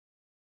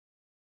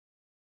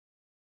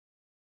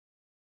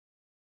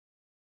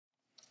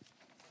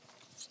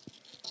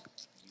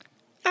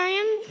I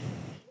am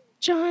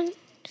John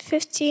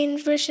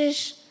 15,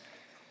 verses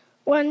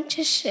 1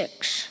 to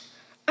 6.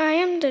 I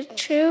am the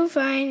true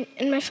vine,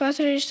 and my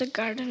Father is the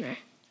gardener.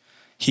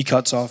 He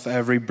cuts off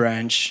every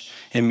branch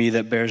in me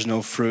that bears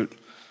no fruit,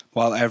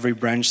 while every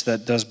branch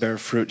that does bear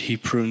fruit he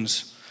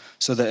prunes,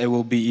 so that it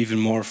will be even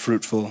more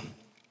fruitful.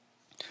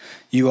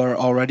 You are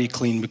already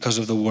clean because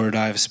of the word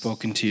I have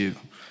spoken to you.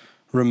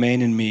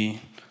 Remain in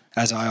me,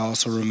 as I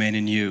also remain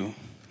in you.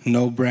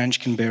 No branch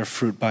can bear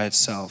fruit by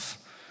itself.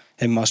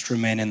 It must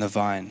remain in the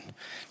vine.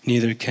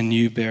 Neither can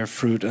you bear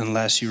fruit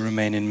unless you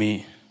remain in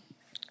me.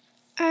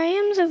 I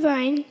am the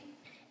vine,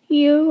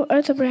 you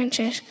are the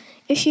branches.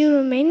 If you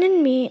remain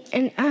in me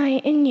and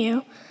I in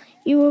you,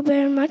 you will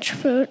bear much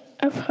fruit.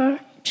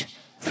 Apart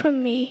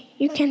from me,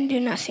 you can do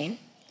nothing.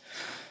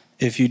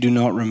 If you do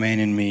not remain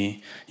in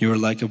me, you are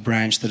like a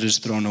branch that is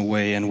thrown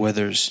away and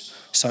withers.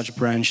 Such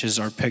branches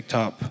are picked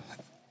up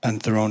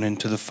and thrown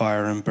into the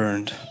fire and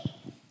burned.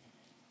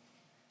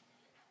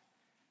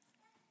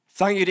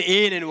 Thank you to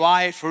Ian and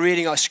Wyatt for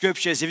reading our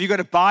scriptures. If you've got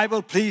a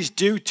Bible, please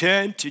do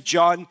turn to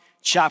John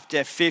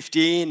chapter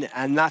 15,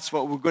 and that's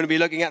what we're going to be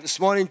looking at this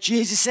morning.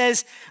 Jesus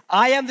says,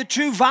 I am the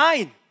true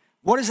vine.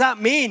 What does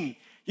that mean?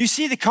 You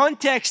see, the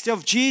context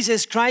of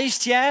Jesus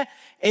Christ here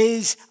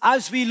is,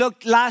 as we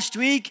looked last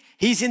week,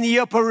 he's in the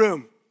upper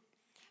room.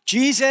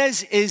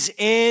 Jesus is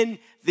in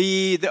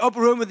the upper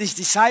room with his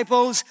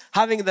disciples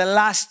having the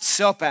Last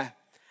Supper.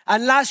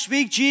 And last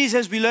week,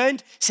 Jesus, we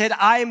learned, said,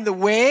 I am the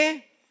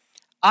way,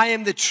 I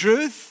am the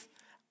truth,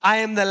 I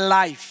am the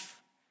life.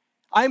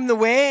 I am the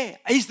way.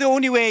 He's the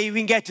only way we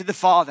can get to the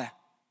Father.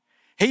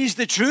 He's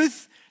the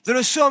truth. There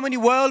are so many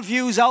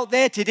worldviews out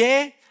there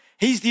today.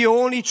 He's the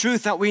only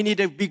truth that we need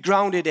to be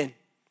grounded in.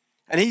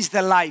 And he's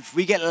the life.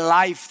 We get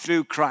life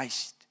through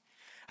Christ.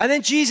 And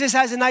then Jesus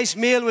has a nice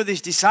meal with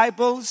his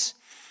disciples.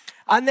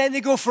 And then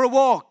they go for a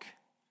walk.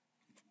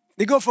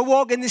 They go for a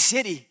walk in the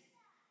city.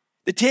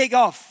 They take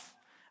off.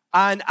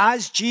 And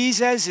as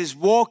Jesus is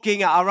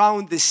walking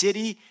around the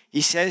city,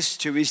 he says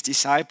to his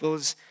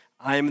disciples,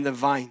 I am the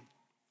vine.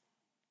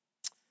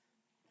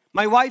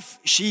 My wife,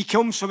 she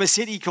comes from a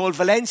city called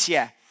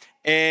Valencia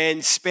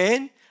in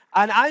Spain.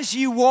 And as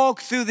you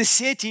walk through the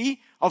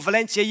city of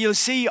Valencia, you'll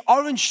see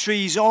orange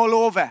trees all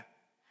over.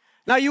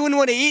 Now, you wouldn't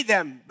want to eat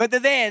them, but they're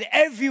there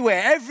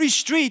everywhere. Every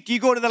street, you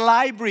go to the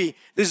library,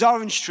 there's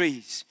orange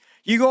trees.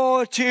 You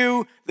go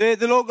to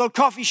the local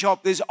coffee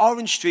shop, there's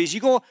orange trees.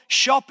 You go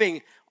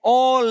shopping,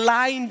 all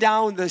lined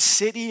down the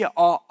city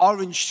are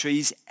orange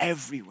trees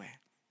everywhere.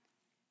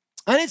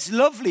 And it's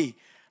lovely,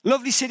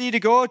 lovely city to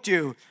go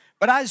to.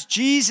 But as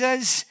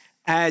Jesus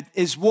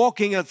is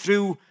walking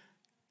through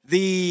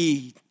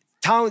the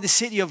town, the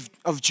city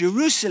of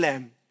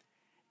Jerusalem,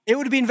 it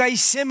would have been very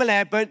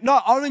similar, but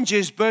not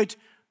oranges, but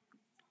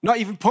not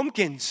even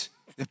pumpkins.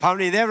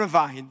 Apparently they're a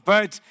vine,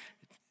 but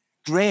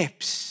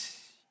grapes.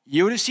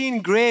 You would have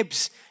seen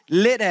grapes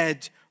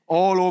littered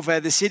all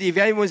over the city. If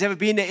anyone's ever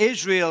been to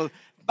Israel,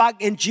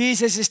 back in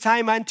Jesus'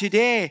 time and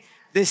today,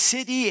 the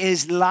city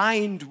is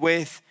lined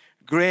with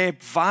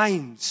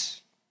grapevines.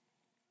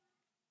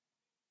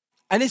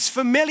 And it's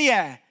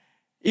familiar.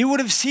 You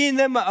would have seen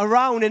them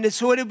around, and it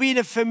would have been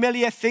a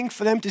familiar thing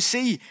for them to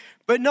see.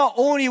 But not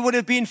only would it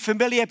have been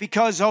familiar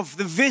because of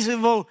the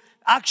visible,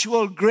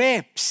 actual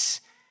grapes,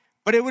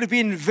 but it would have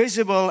been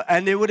visible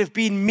and it would have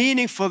been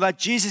meaningful that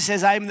Jesus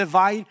says, I am the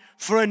vine,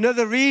 for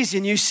another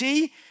reason. You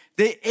see,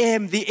 the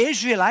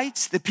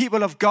Israelites, the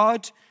people of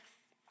God,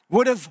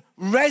 would have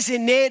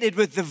resonated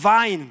with the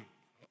vine.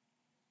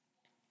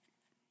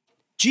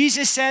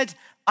 Jesus said,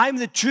 I'm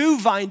the true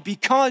vine,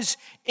 because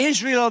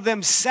Israel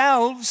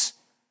themselves,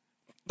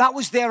 that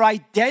was their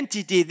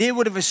identity. They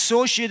would have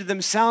associated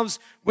themselves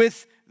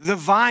with the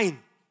vine.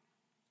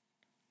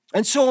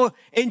 And so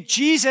in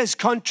Jesus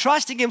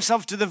contrasting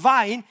himself to the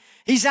vine,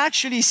 he's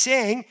actually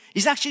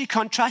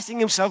contrasting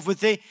himself with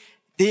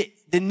the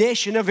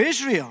nation of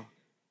Israel.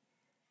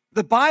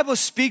 The Bible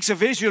speaks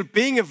of Israel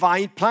being a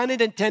vine planted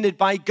and tended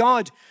by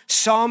God.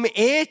 Psalm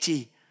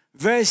 80,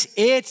 verse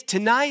 8 to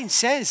 9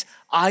 says,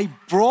 I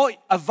brought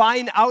a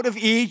vine out of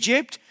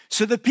Egypt.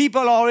 So the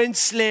people are in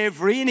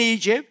slavery in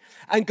Egypt,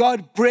 and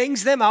God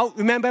brings them out.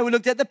 Remember, we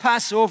looked at the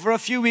Passover a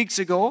few weeks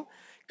ago.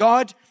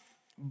 God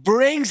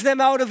brings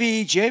them out of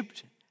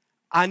Egypt,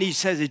 and he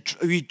says,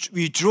 we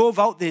drove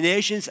out the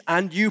nations,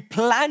 and you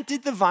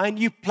planted the vine,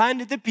 you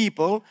planted the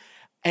people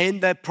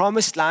in the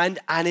promised land,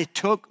 and it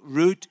took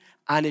root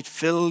and it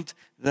filled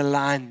the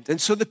land.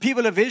 And so the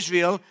people of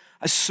Israel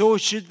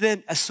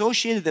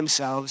associated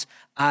themselves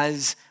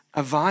as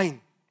a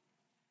vine.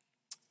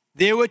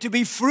 They were to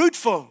be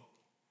fruitful.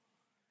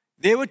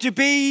 They were to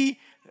be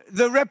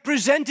the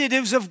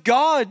representatives of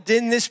God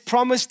in this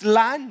promised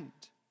land.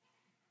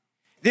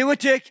 They were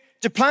to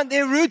plant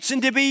their roots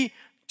and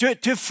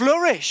to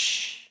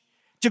flourish,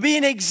 to be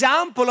an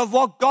example of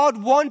what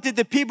God wanted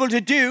the people to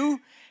do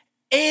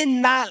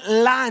in that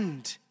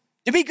land,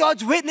 to be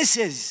God's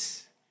witnesses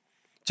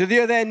to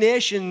the other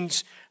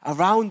nations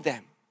around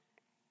them.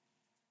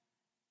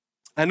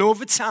 And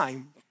over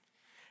time,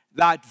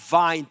 that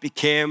vine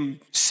became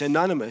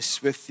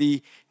synonymous with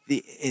the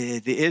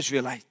the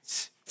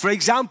Israelites. For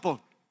example,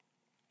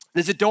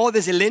 there's a door,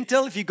 there's a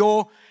lintel. If you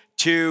go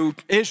to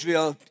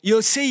Israel,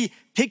 you'll see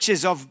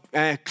pictures of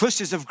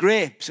clusters of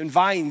grapes and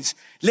vines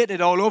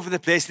littered all over the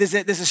place. There's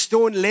a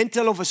stone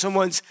lintel over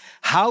someone's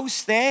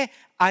house there,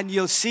 and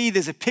you'll see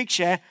there's a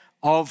picture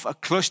of a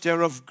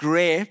cluster of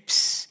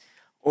grapes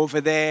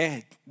over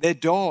their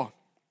door.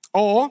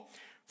 Or,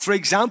 for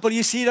example,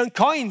 you see it on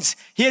coins.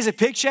 Here's a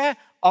picture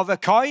of a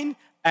coin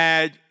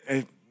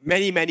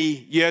many,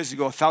 many years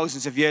ago,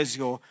 thousands of years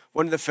ago,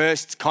 one of the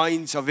first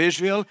coins of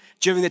Israel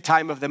during the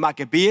time of the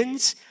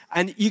Maccabees.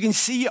 And you can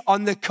see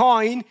on the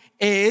coin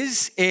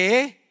is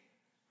a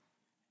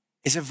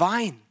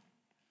vine.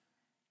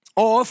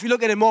 Or if you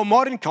look at a more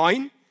modern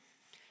coin,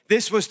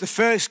 this was the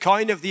first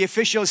coin of the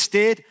official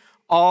state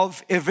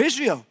of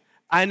Israel.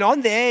 And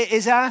on there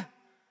is a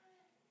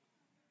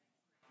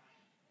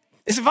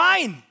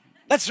vine.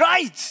 That's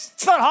right.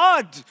 It's not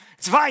hard.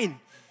 It's a vine.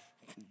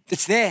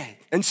 It's there.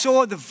 And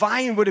so the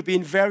vine would have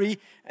been very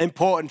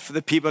important for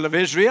the people of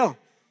Israel.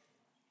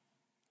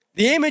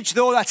 The image,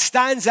 though, that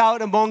stands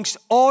out amongst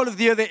all of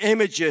the other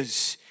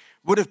images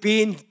would have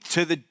been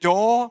to the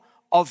door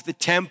of the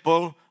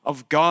temple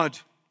of God.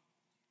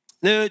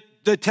 The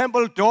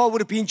temple door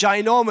would have been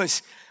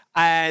ginormous.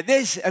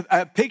 There's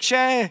a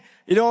picture,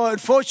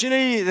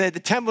 unfortunately, the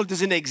temple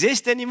doesn't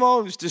exist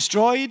anymore. It was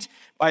destroyed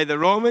by the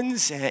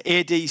Romans,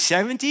 AD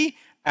 70.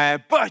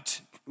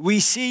 But we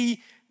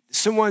see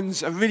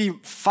someone's a really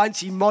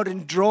fancy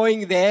modern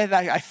drawing there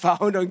that I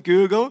found on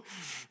Google.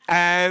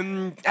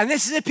 And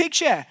this is a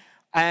picture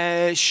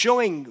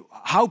showing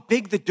how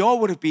big the door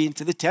would have been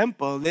to the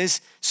temple.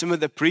 There's some of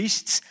the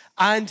priests.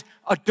 And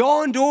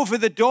adorned over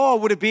the door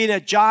would have been a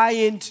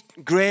giant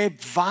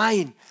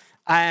grapevine.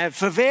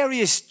 For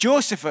various,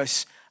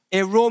 Josephus,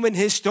 a Roman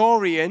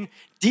historian,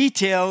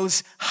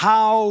 details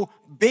how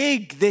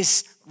big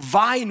this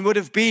vine would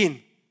have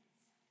been.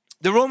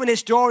 The Roman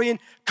historian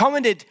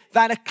commented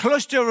that a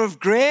cluster of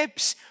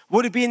grapes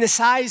would have been the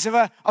size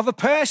of a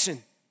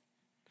person.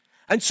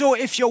 And so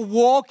if you're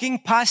walking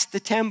past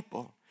the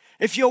temple,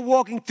 if you're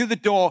walking through the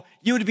door,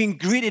 you would have been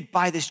greeted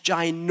by this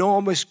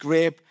ginormous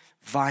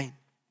grapevine.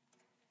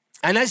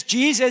 And as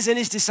Jesus and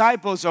his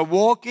disciples are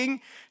walking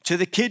to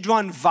the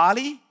Kidron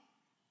Valley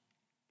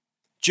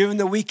during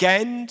the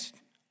weekend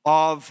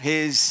of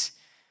his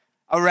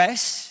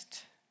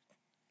arrest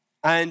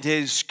and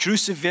his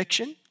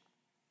crucifixion,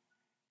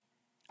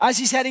 as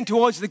he's heading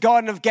towards the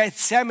Garden of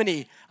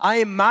Gethsemane, I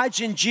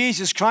imagine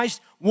Jesus Christ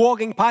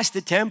walking past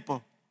the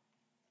temple.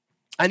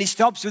 And he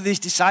stops with his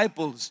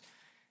disciples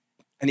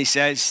and he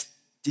says,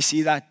 "Do you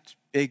see that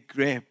big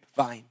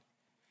grapevine?"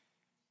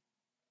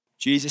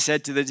 Jesus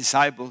said to the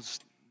disciples,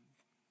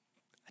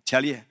 "I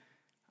tell you,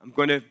 I'm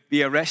going to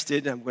be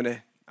arrested. I'm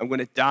going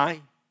to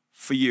die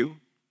for you,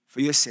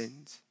 for your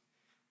sins.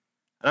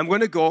 And I'm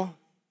going to go,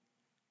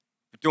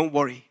 but don't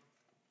worry,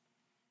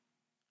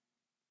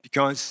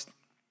 because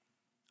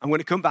I'm going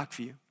to come back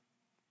for you.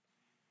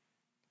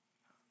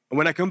 And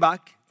when I come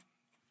back,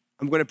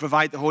 I'm going to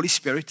provide the Holy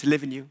Spirit to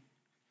live in you.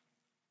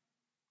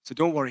 So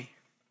don't worry."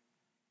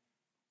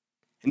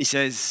 And he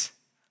says,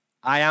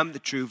 "I am the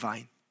true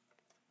vine.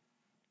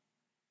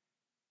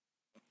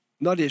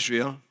 Not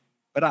Israel,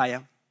 but I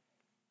am."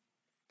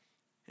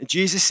 And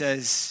Jesus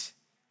says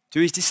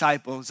to his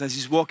disciples as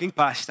he's walking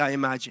past, I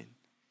imagine,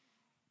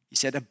 he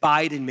said,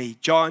 "Abide in me."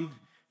 John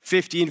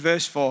 15,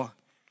 verse 4.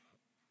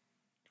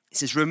 He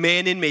says,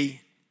 "Remain in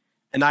me,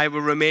 and I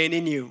will remain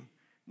in you.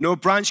 No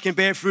branch can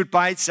bear fruit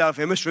by itself.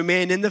 It must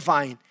remain in the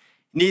vine.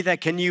 Neither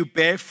can you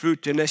bear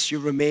fruit unless you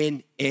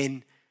remain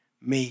in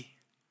me."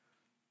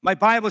 My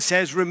Bible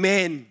says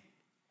remain,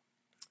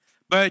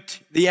 but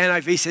the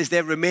NIV says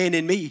there, "Remain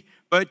in me."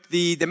 But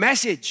the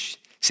Message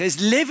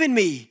says, "Live in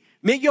me.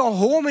 Make your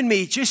home in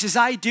me, just as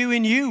I do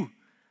in you."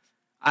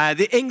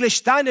 The English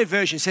Standard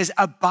Version says,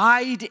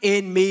 "Abide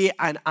in me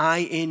and I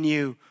in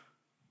you."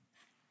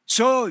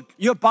 So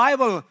your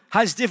Bible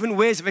has different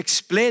ways of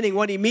explaining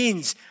what he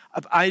means.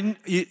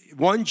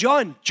 1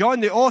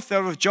 John, the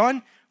author of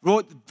John,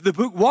 wrote the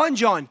book 1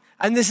 John.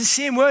 And there's the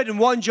same word in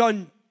 1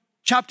 John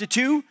chapter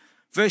 2,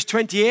 verse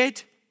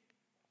 28.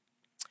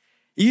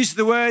 He used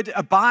the word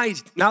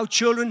abide. Now,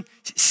 children,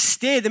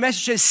 stay. The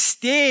Message says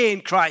stay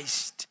in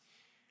Christ.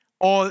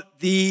 Or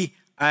we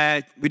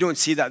don't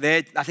see that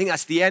there. I think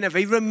that's the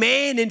NIV.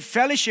 Remain in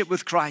fellowship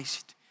with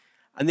Christ.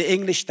 And the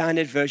English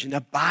Standard Version,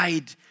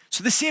 abide.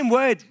 So the same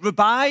word,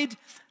 abide,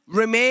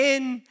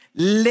 remain,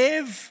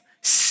 live,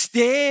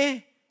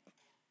 stay.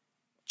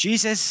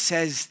 Jesus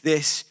says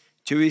this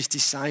to his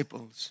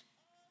disciples.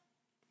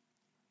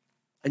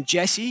 And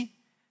Jessie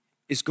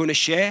is going to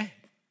share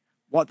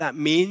what that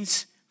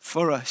means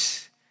for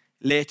us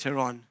later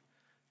on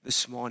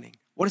this morning.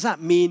 What does that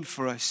mean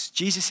for us?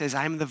 Jesus says,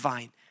 "I am the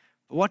vine."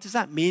 But what does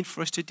that mean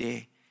for us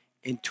today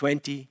in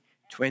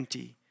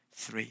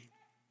 2023?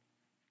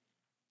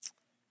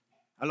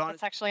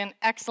 That's actually an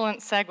excellent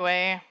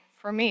segue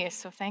for me,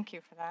 so thank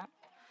you for that.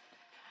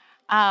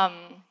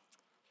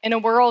 In a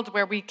world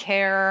where we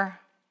care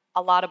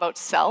a lot about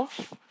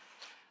self,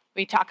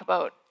 we talk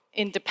about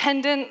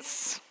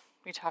independence,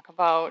 We talk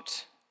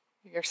about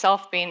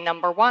yourself being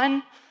number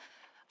one.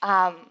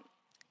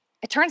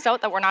 It turns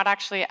out that we're not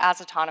actually as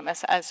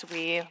autonomous as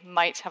we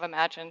might have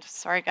imagined.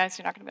 Sorry, guys,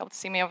 you're not going to be able to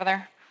see me over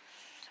there.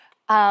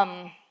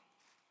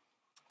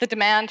 The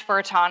demand for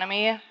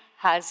autonomy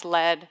has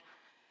led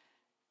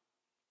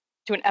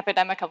to an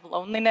epidemic of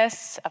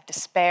loneliness, of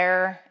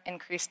despair,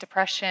 increased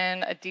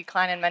depression, a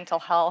decline in mental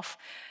health.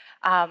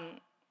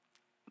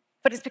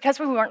 But it's because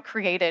we weren't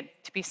created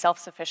to be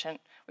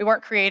self-sufficient. We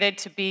weren't created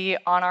to be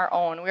on our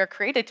own. We were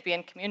created to be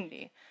in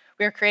community.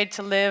 We were created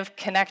to live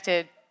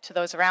connected to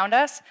those around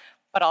us,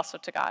 but also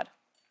to God.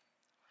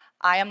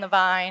 I am the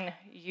vine,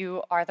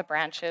 you are the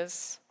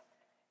branches.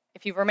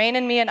 If you remain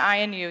in me and I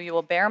in you, you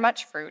will bear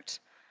much fruit.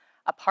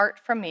 Apart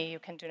from me, you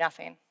can do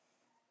nothing.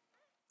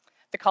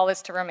 The call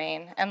is to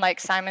remain. And like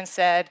Simon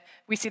said,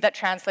 we see that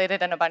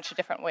translated in a bunch of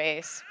different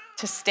ways.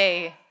 To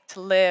stay, to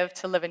live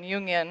in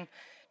union,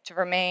 to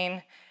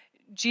remain.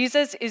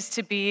 Jesus is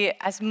to be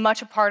as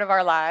much a part of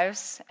our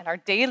lives and our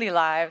daily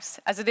lives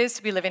as it is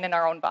to be living in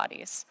our own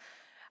bodies.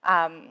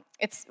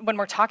 It's when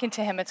we're talking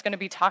to him, it's going to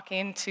be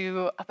talking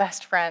to a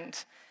best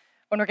friend.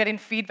 When we're getting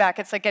feedback,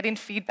 it's like getting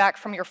feedback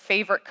from your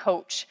favorite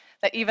coach,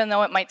 that even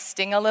though it might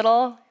sting a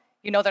little,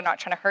 you know they're not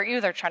trying to hurt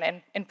you, they're trying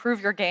to improve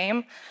your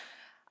game.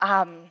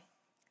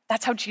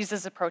 That's how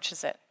Jesus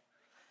approaches it.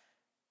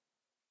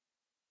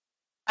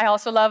 I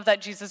also love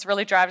that Jesus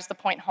really drives the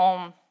point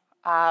home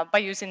by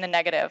using the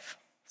negative.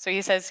 So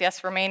he says,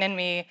 yes, remain in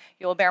me,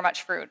 you will bear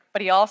much fruit.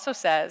 But he also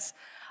says,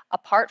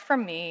 apart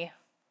from me,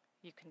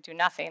 you can do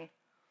nothing.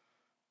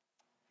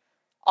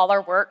 All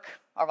our work,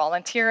 our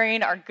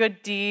volunteering, our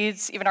good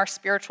deeds, even our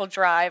spiritual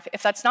drive,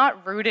 if that's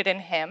not rooted in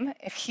him,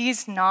 if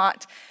he's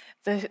not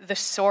the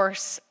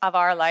source of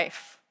our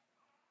life,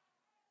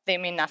 they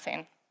mean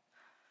nothing.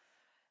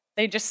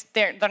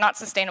 They're not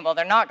sustainable.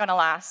 They're not going to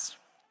last.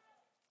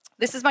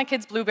 This is my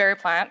kid's blueberry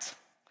plant.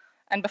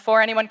 And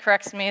before anyone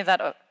corrects me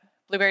that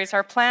blueberries are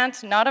a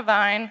plant, not a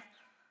vine,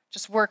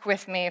 just work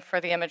with me for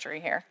the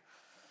imagery here.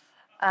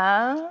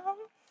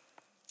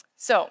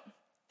 So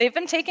they've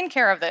been taking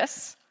care of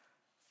this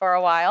for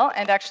a while,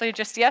 and actually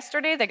just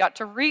yesterday they got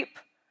to reap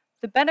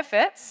the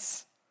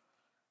benefits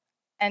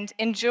and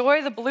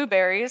enjoy the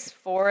blueberries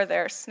for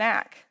their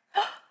snack.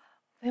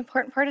 The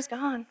important part is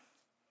gone.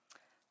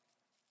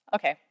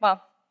 Okay,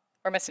 well,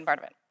 we're missing part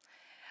of it.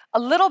 A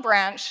little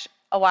branch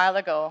a while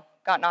ago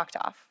got knocked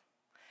off,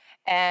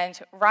 and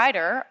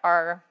Ryder,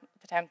 our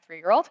at the time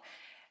 3-year-old,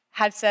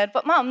 had said,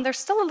 but Mom, there's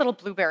still a little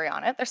blueberry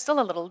on it. There's still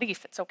a little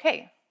leaf. It's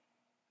okay.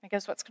 He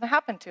goes, what's going to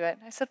happen to it?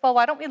 I said, well,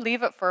 why don't we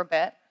leave it for a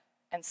bit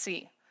and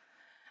see?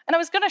 And I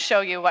was going to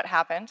show you what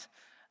happened,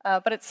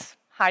 but it's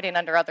hiding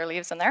under other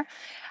leaves in there.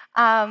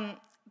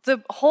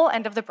 The whole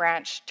end of the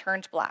branch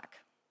turned black.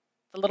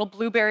 The little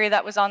blueberry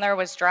that was on there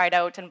was dried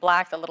out and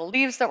black. The little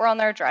leaves that were on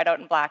there dried out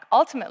and black.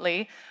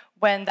 Ultimately,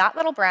 when that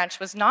little branch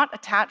was not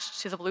attached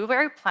to the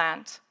blueberry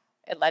plant,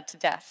 it led to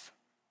death.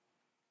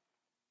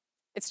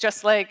 It's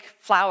just like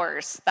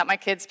flowers that my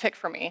kids pick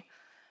for me.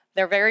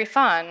 They're very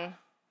fun,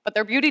 but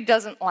their beauty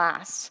doesn't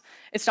last.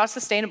 It's not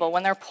sustainable.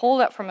 When they're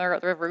pulled up from their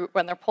root,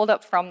 when they're pulled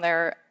up from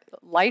their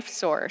life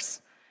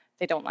source,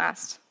 they don't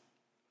last.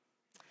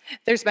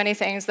 There's many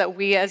things that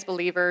we as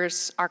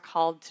believers are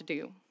called to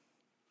do.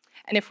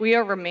 And if we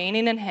are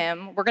remaining in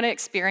him, we're going to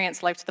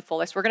experience life to the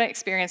fullest. We're going to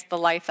experience the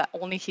life that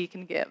only he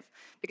can give,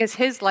 because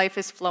his life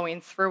is flowing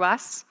through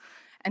us,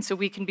 and so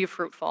we can be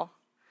fruitful.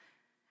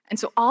 And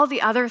so all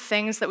the other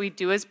things that we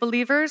do as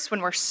believers,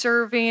 when we're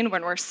serving,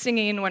 when we're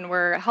singing, when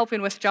we're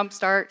helping with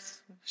Jumpstart,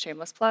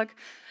 shameless plug,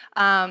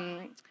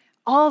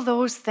 all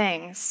those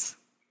things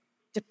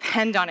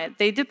depend on it.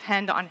 They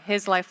depend on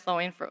his life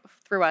flowing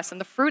through us. And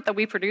the fruit that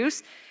we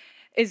produce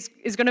is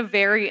going to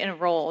vary in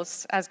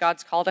roles as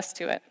God's called us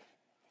to it.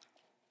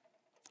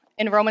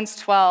 In Romans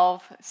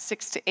 12,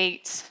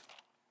 6-8,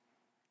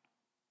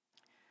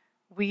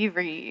 we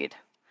read,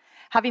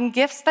 having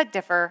gifts that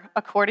differ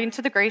according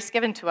to the grace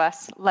given to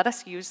us, let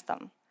us use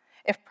them.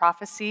 If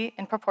prophecy,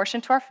 in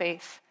proportion to our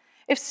faith.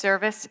 If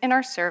service, in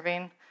our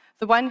serving.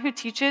 The one who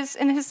teaches,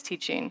 in his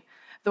teaching.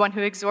 The one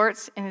who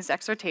exhorts, in his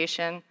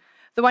exhortation.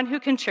 The one who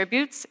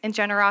contributes, in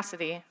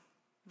generosity.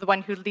 The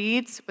one who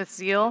leads, with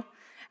zeal.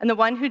 And the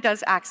one who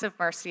does acts of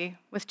mercy,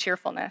 with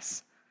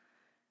cheerfulness.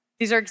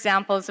 These are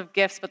examples of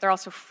gifts, but they're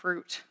also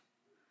fruit.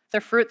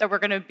 They're fruit that we're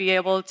going to be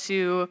able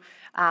to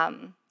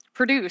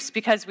produce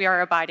because we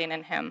are abiding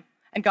in him.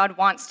 And God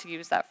wants to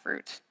use that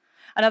fruit.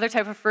 Another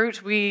type of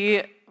fruit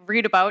we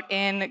read about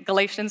in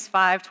Galatians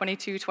 5,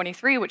 22,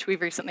 23, which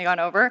we've recently gone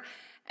over.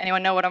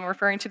 Anyone know what I'm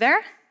referring to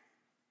there?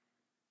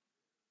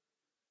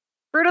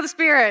 Fruit of the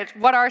Spirit.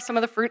 What are some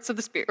of the fruits of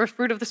the Spirit, or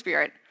fruit of the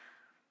Spirit?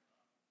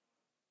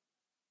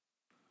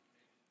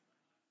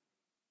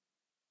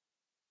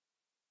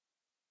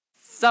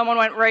 Someone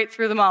went right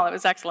through them all. It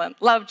was excellent.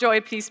 Love,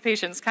 joy, peace,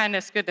 patience,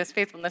 kindness, goodness,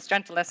 faithfulness,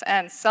 gentleness,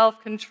 and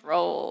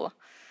self-control.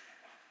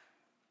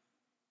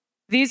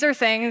 These are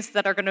things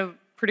that are going to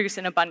produce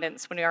in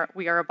abundance when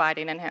we are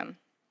abiding in him.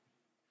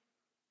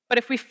 But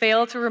if we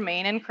fail to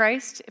remain in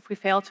Christ, if we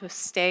fail to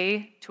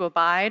stay, to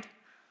abide,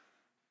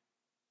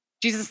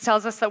 Jesus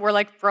tells us that we're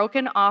like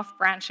broken off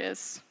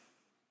branches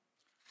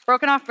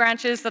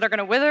that are going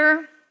to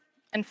wither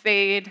and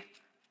fade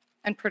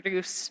and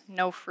produce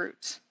no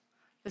fruit.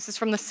 This is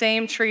from the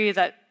same tree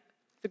that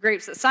the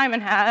grapes that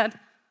Simon had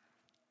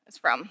is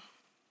from.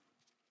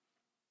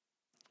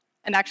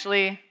 And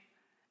actually,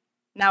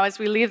 now as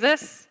we leave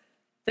this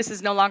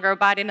is no longer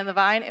abiding in the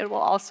vine. It will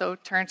also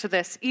turn to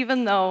this,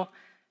 even though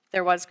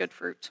there was good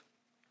fruit.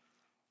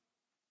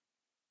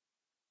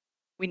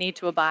 We need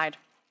to abide.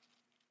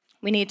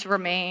 We need to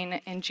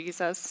remain in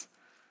Jesus.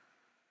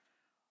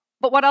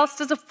 But what else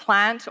does a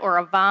plant or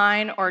a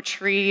vine or a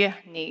tree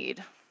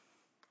need?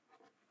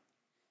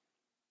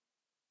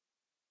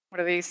 What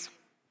are these?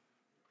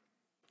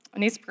 It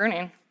needs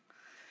pruning.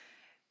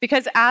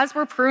 Because as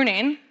we're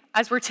pruning,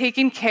 as we're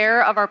taking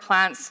care of our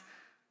plants,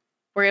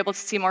 we're able to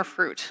see more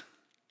fruit.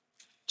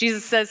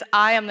 Jesus says,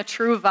 I am the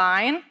true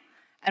vine,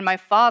 and my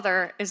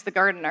Father is the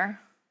gardener.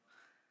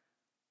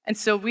 And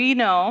so we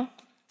know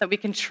that we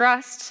can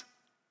trust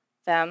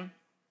them,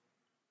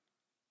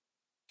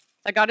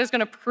 that God is going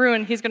to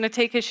prune. He's going to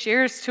take his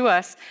shears to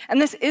us. And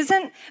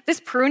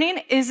this pruning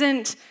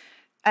isn't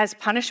as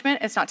punishment.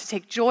 It's not to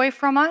take joy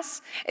from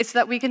us. It's so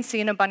that we can see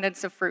an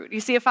abundance of fruit. You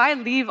see, if I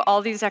leave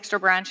all these extra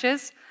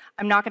branches,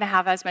 I'm not going to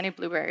have as many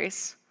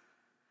blueberries.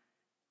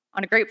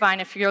 On a grapevine,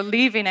 if you're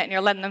leaving it and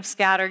you're letting them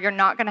scatter, you're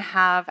not going to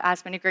have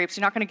as many grapes.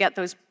 You're not going to get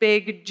those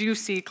big,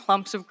 juicy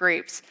clumps of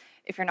grapes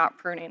if you're not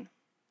pruning.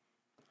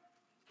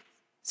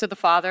 So the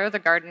Father, the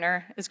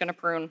gardener, is going to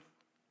prune.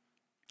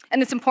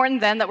 And it's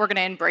important then that we're going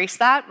to embrace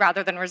that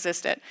rather than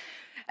resist it.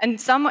 And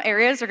some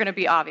areas are going to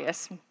be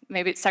obvious.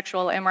 Maybe it's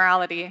sexual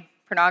immorality,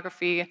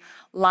 pornography,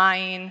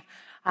 lying,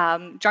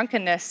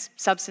 drunkenness,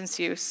 substance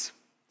use.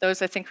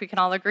 Those I think we can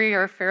all agree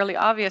are fairly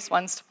obvious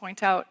ones to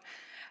point out.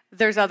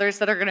 There's others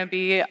that are going to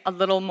be a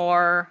little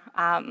more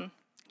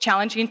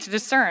challenging to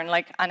discern,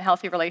 like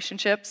unhealthy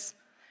relationships.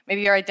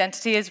 Maybe your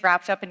identity is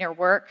wrapped up in your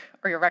work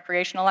or your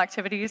recreational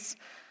activities,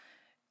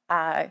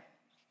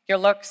 your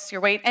looks,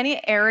 your weight,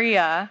 any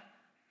area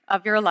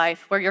of your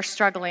life where you're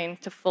struggling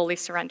to fully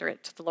surrender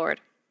it to the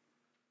Lord.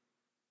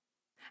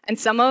 And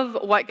some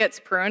of what gets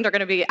pruned are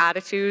going to be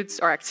attitudes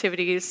or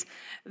activities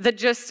that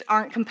just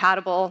aren't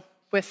compatible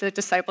with the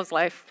disciples'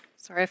 life.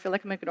 Sorry, I feel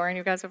like I'm ignoring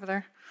you guys over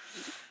there.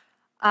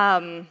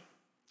 But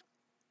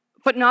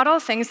not all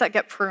things that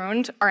get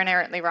pruned are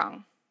inherently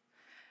wrong.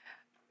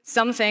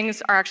 Some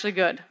things are actually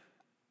good,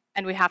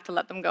 and we have to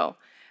let them go.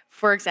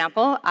 For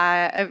example,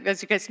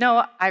 as you guys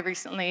know, I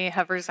recently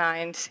have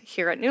resigned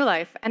here at New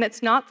Life, and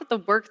it's not that the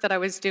work that I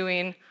was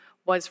doing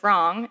was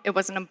wrong. It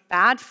wasn't a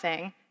bad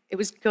thing. It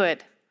was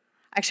good.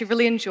 I actually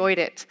really enjoyed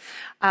it.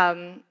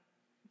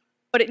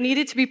 But it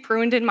needed to be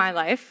pruned in my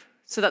life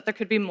so that there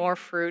could be more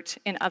fruit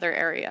in other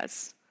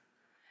areas.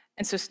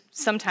 And so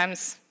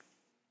sometimes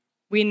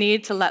we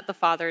need to let the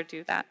Father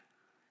do that,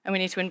 and we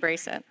need to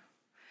embrace it.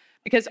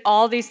 Because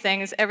all these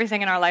things,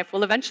 everything in our life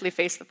will eventually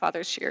face the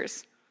Father's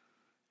shears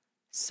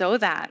so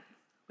that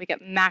we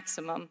get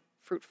maximum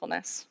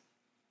fruitfulness.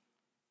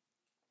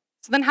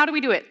 So then how do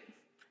we do it?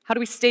 How do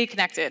we stay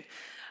connected?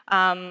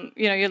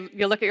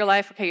 You look at your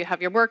life, okay, you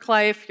have your work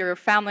life, your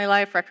family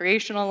life,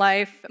 recreational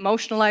life,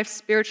 emotional life,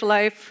 spiritual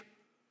life.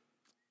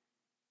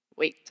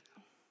 Wait.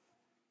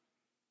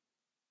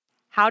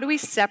 How do we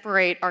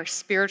separate our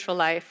spiritual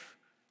life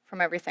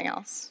from everything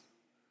else?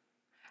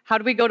 How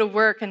do we go to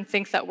work and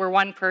think that we're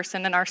one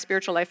person and our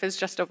spiritual life is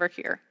just over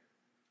here?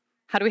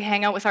 How do we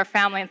hang out with our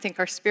family and think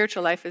our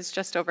spiritual life is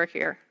just over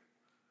here?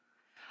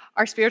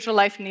 Our spiritual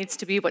life needs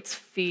to be what's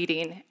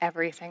feeding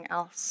everything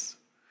else.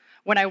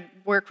 When I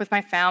work with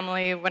my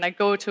family, when I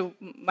go to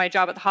my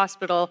job at the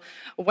hospital,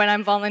 when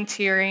I'm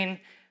volunteering,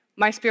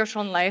 my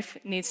spiritual life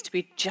needs to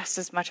be just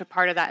as much a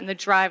part of that, and the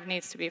drive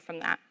needs to be from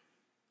that.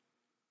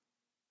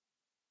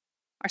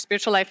 Our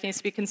spiritual life needs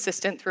to be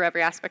consistent through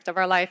every aspect of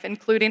our life,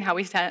 including how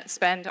we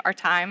spend our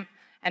time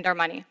and our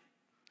money.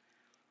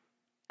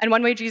 And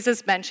one way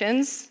Jesus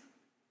mentions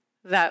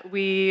that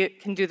we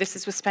can do this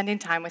is with spending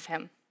time with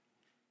him.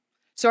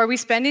 So are we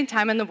spending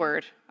time in the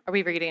Word? Are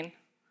we reading?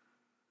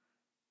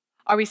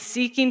 Are we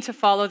seeking to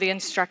follow the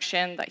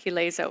instruction that he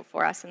lays out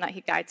for us and that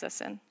he guides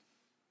us in?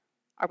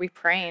 Are we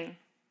praying?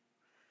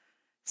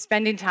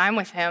 Spending time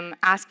with him,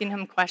 asking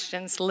him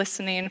questions,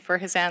 listening for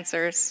his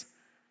answers?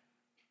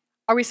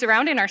 Are we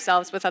surrounding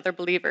ourselves with other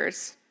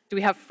believers? Do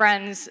we have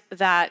friends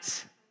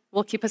that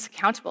will keep us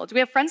accountable? Do we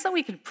have friends that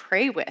we can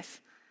pray with?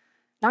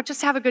 Not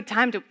just have a good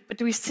time, but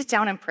do we sit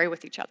down and pray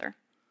with each other?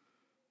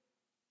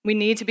 We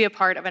need to be a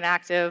part of an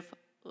active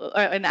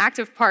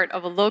part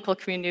of a local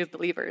community of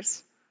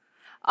believers.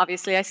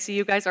 Obviously, I see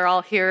you guys are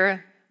all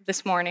here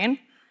this morning,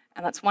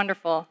 and that's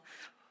wonderful.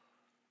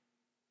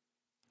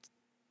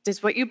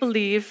 Does what you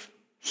believe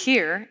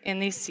here in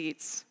these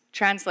seats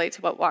translate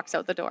to what walks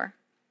out the door?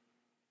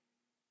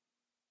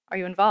 Are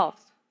you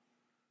involved?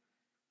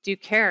 Do you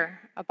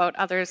care about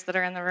others that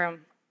are in the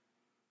room?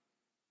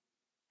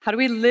 How do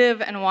we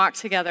live and walk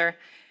together?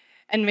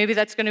 And maybe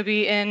that's going to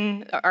be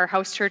in our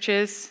house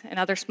churches, in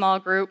other small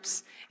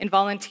groups, in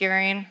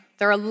volunteering.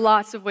 There are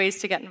lots of ways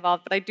to get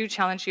involved, but I do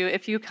challenge you,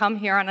 if you come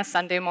here on a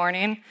Sunday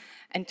morning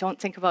and don't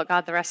think about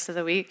God the rest of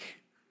the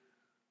week,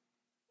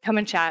 come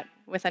and chat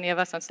with any of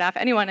us on staff,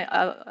 anyone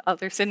out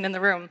there sitting in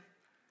the room.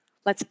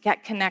 Let's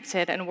get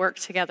connected and work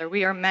together.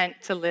 We are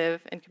meant to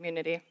live in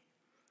community.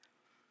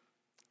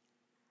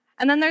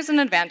 And then there's an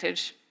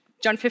advantage.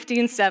 John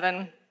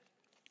 15:7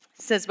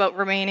 says about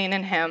remaining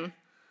in him.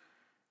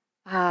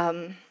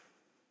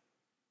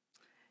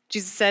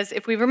 Jesus says,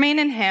 if we remain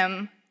in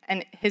him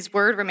and his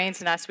word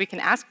remains in us, we can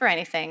ask for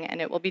anything and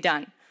it will be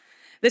done.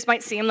 This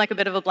might seem like a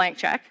bit of a blank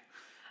check,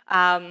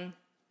 but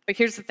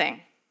here's the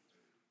thing.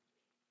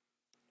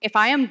 If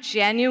I am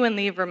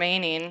genuinely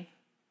remaining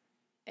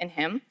in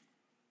him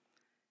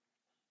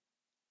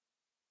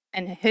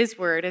and his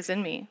word is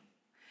in me,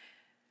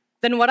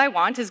 then what I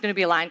want is going to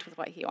be aligned with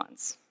what he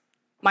wants.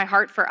 My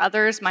heart for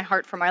others, my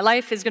heart for my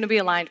life is going to be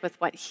aligned with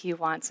what he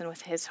wants and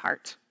with his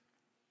heart.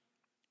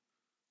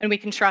 And we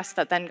can trust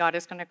that then God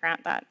is going to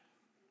grant that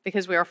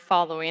because we are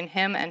following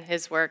him and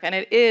his work, and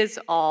it is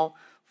all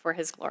for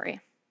his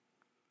glory.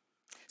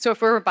 So if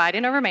we're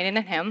abiding or remaining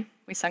in him,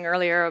 we sung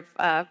earlier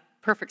of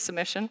perfect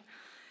submission,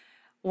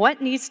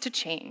 what needs to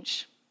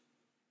change?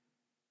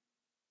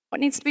 What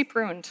needs to be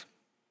pruned?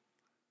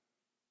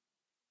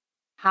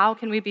 How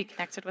can we be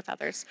connected with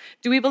others?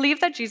 Do we believe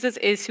that Jesus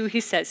is who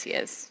he says he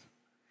is?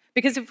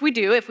 Because if we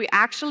do, if we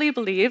actually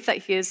believe that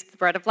he is the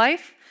bread of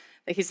life,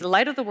 that he's the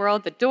light of the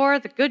world, the door,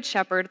 the good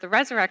shepherd, the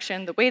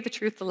resurrection, the way, the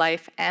truth, the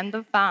life, and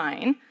the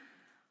vine,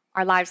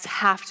 our lives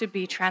have to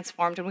be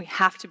transformed, and we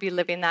have to be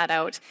living that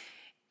out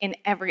in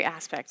every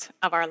aspect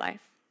of our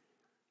life.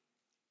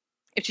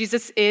 If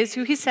Jesus is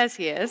who he says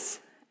he is,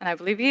 and I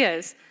believe he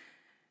is,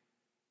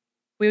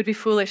 we would be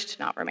foolish to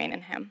not remain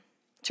in him,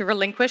 to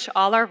relinquish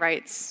all our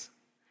rights,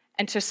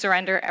 and to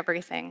surrender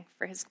everything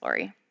for his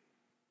glory.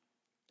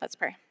 Let's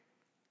pray.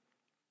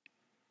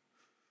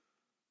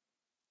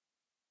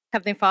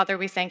 Heavenly Father,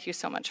 we thank you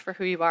so much for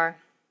who you are.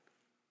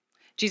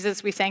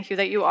 Jesus, we thank you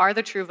that you are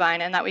the true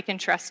vine and that we can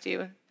trust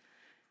you,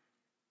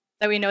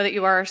 that we know that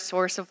you are our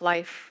source of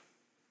life.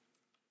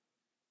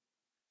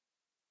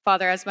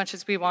 Father, as much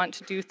as we want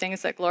to do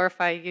things that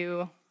glorify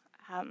you,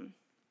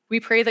 we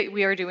pray that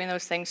we are doing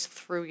those things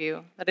through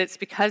you, that it's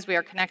because we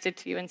are connected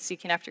to you and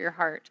seeking after your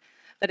heart,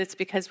 that it's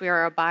because we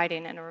are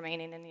abiding and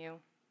remaining in you.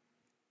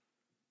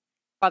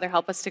 Father,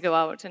 help us to go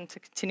out and to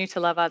continue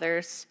to love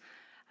others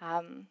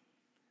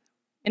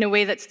in a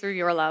way that's through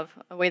your love,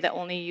 a way that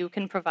only you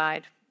can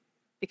provide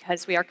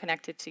because we are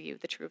connected to you,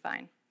 the true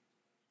vine.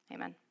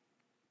 Amen.